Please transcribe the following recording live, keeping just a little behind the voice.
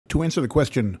To answer the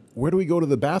question, where do we go to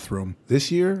the bathroom? This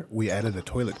year, we added a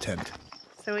toilet tent.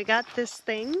 So we got this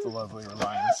thing. The lovely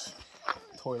Reliance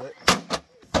toilet.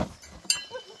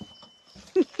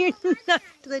 You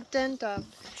knocked the tent off.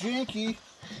 Janky.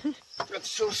 That's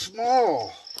so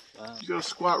small. You gotta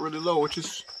squat really low, which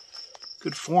is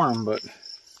good form, but...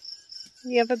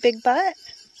 You have a big butt?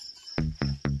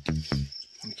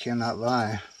 You cannot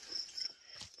lie.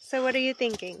 So what are you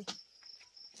thinking?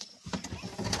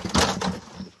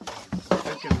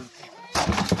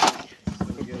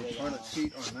 Get a toilet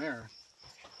seat on there.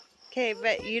 Okay,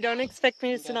 but you don't expect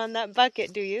me to sit on that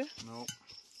bucket, do you? Nope.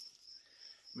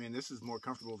 I mean, this is more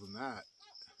comfortable than that.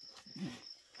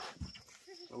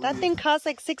 That thing costs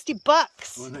like 60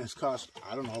 bucks. When this cost,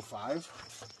 I don't know, $5?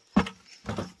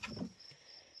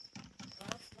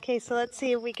 Okay, so let's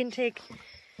see if we can take...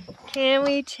 Can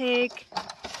we take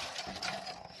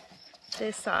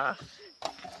this off?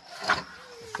 I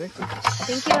think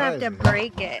You have to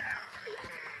break it.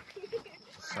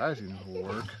 Sizing will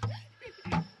work.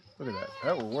 Look at that.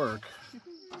 That will work.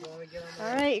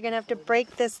 Alright, you're going to have to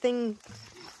break this thing.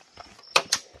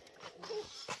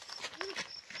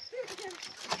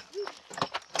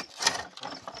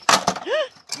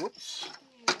 Whoops.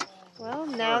 Well,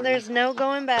 now there's no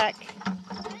going back.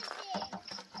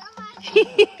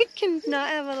 Can not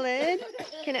have a lid?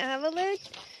 Can it have a lid?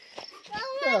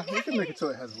 Yeah, we can make it so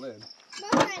it has a lid.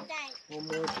 One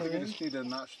more We time. just need to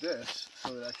notch this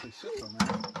so it actually sits on there.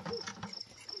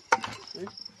 See?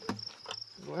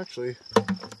 It'll actually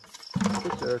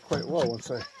fit there quite well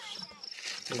once I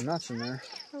put a notch in there.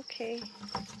 Okay.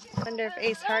 Wonder if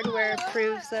Ace Hardware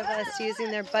approves of us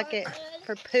using their bucket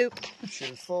for poop.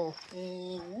 Should full.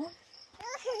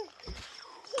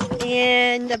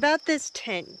 And about this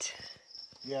tent.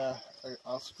 Yeah,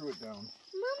 I'll screw it down.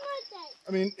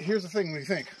 I mean, here's the thing we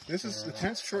think. This is the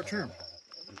tent's short term.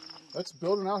 Let's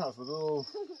build an outhouse with a little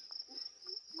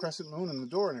crescent moon in the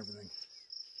door and everything.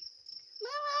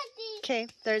 Okay,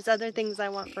 there's other things I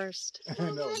want first.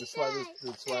 I know, that's why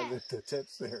the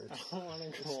tent's there. I don't want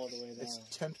to go all the way down. It's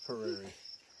temporary.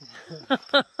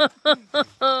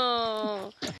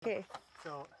 Okay.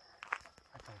 So,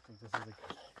 I don't think this is a good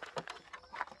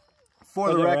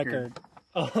For the record.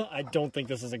 I don't think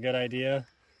this is a good idea.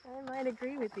 I might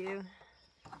agree with you.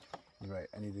 You're right,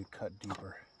 I need to cut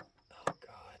deeper. Oh, God.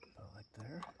 About like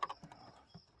there?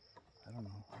 I don't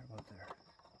know, right about there.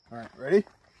 Alright, ready?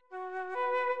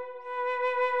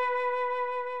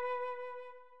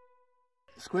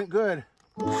 Squint good.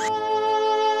 You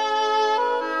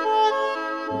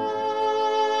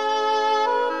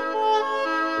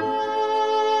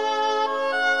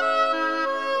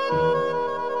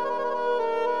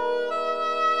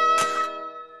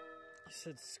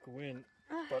said squint,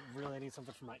 but really I need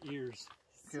something for my ears.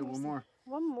 Okay, one more.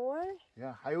 One more?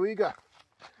 Yeah, Hioiga.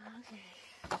 Okay.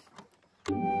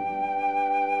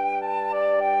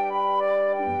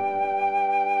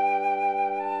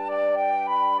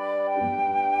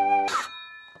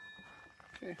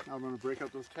 Okay, now I'm going to break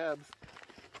out those tabs.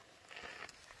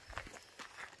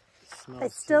 I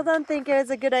still don't think it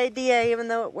was a good idea, even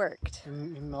though it worked.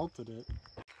 And you melted it.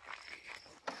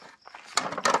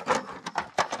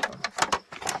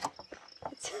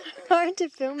 It's hard to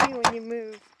film you when you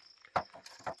move.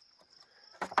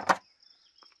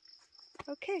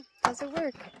 Okay, does it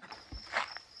work?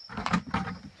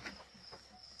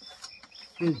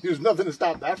 There's nothing to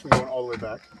stop that from going all the way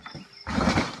back.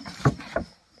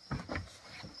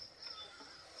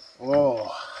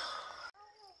 Oh.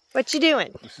 What you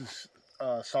doing? This is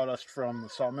sawdust from the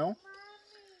sawmill,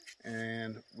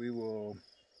 and we will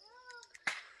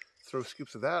throw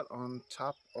scoops of that on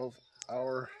top of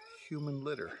our human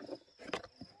litter.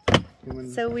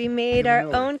 So we made our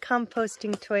own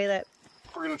composting toilet.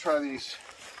 We're going to try these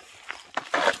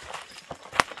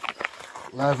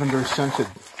lavender scented.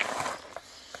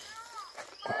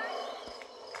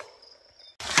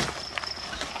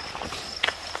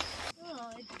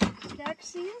 Oh, it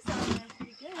actually is on there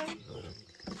pretty good.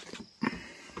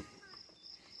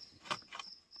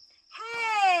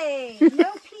 Hey,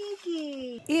 no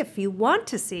peeking. If you want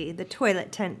to see the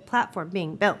toilet tent platform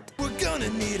being built, We're gonna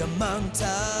need a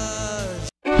montage.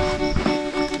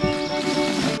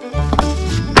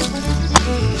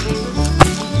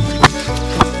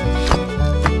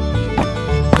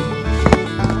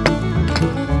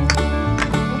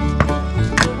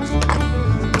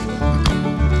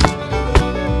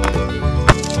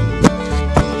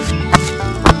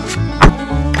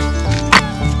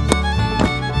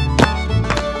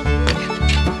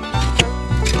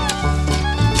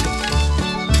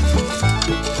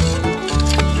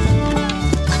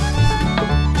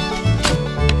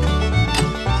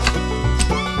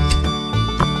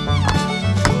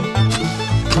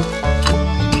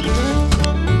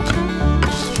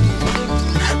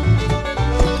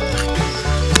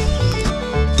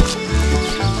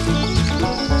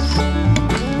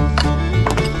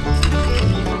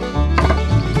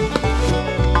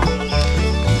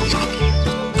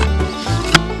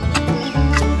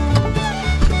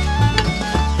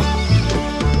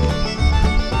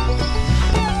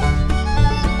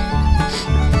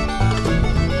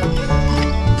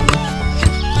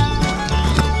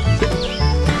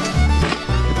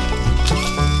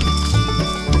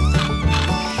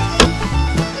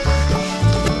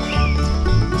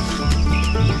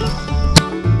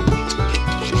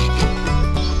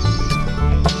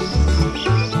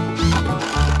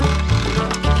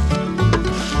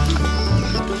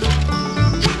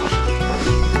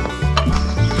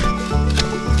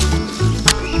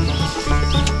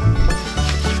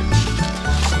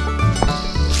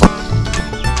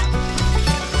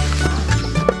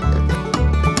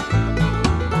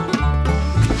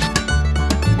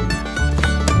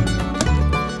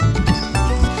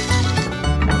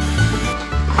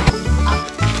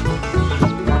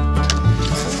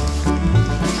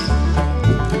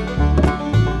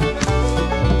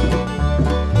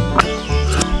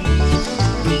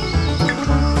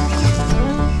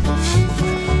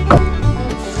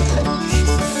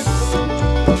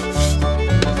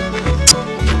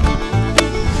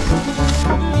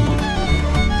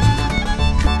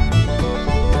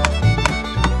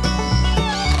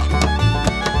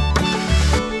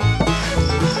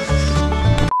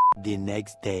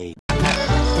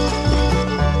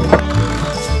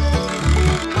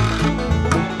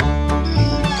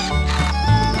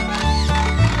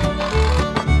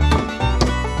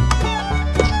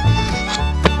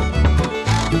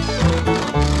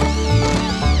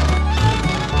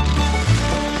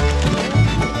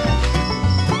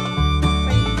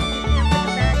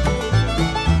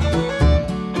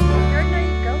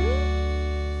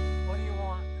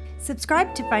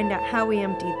 Subscribe to find out how we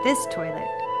empty this toilet,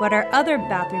 what our other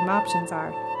bathroom options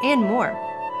are, and more,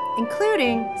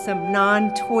 including some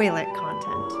non-toilet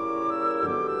content.